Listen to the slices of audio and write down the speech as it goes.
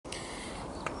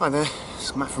Hi there,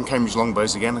 it's Matt from Cambridge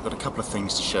Longbows again. I've got a couple of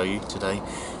things to show you today.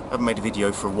 I haven't made a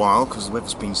video for a while because the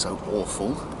weather's been so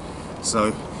awful.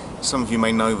 So some of you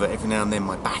may know that every now and then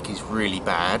my back is really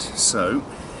bad, so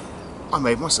I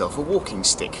made myself a walking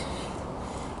stick.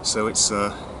 So it's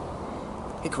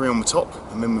hickory on the top,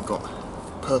 and then we've got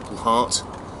purple heart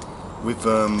with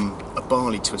a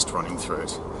barley twist running through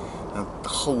it. Now, the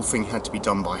whole thing had to be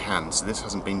done by hand, so this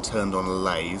hasn't been turned on a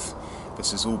lathe.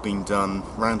 This has all been done,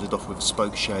 rounded off with a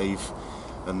spoke shave,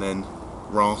 and then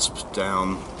rasped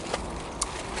down,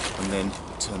 and then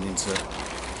turned into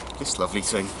this lovely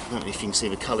thing. I don't know if you can see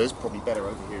the colours, probably better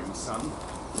over here in the sun.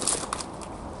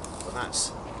 But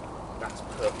that's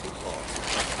purple heart.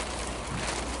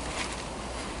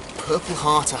 Purple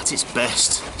heart at its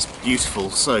best. It's beautiful.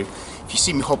 So if you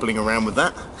see me hobbling around with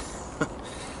that,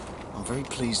 I'm very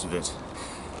pleased with it.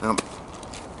 Now,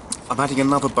 I'm adding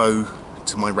another bow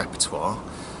to my repertoire.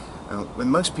 When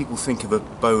most people think of a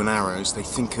bow and arrows, they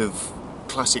think of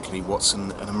classically what's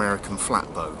an American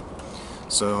flatbow.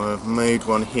 So I've made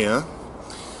one here.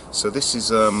 So this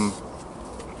is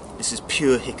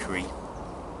pure hickory.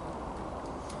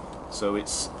 So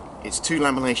it's two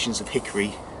laminations of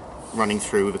hickory running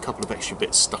through with a couple of extra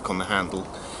bits stuck on the handle.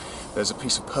 There's a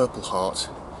piece of purple heart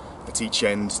at each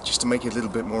end just to make it a little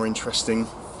bit more interesting,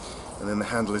 and then the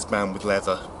handle is bound with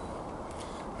leather.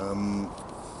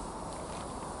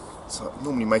 So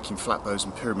normally making flat bows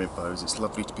and pyramid bows, it's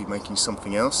lovely to be making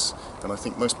something else, and I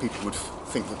think most people would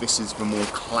think that this is the more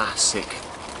classic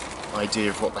idea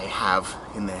of what they have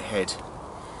in their head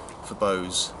for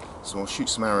bows. So I'll shoot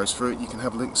some arrows through it, you can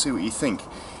have a look and see what you think.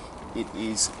 It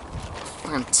is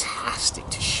fantastic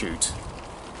to shoot,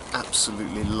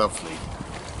 absolutely lovely,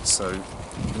 so you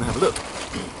can have a look.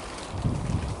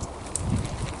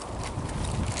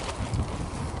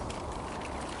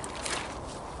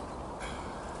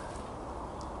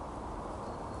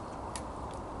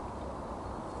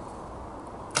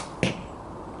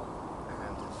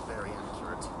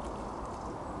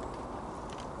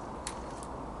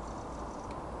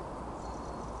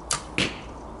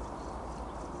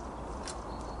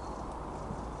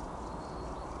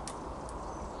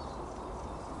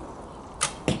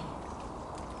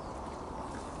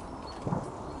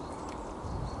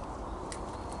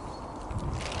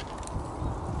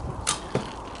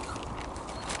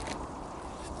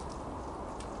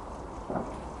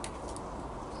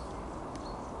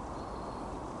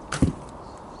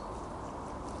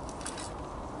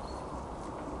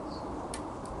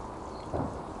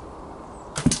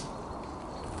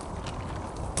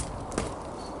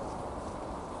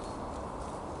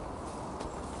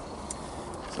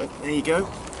 So there you go.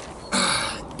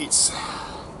 It's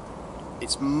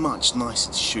much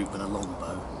nicer to shoot than a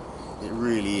longbow. It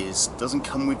really is. It doesn't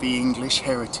come with the English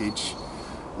heritage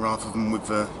rather than with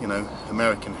the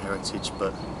American heritage,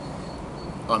 but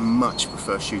I much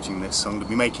prefer shooting this. So I'm going to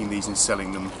be making these and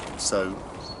selling them. So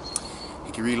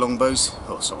hickory flatbows,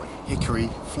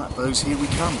 here we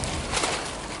come.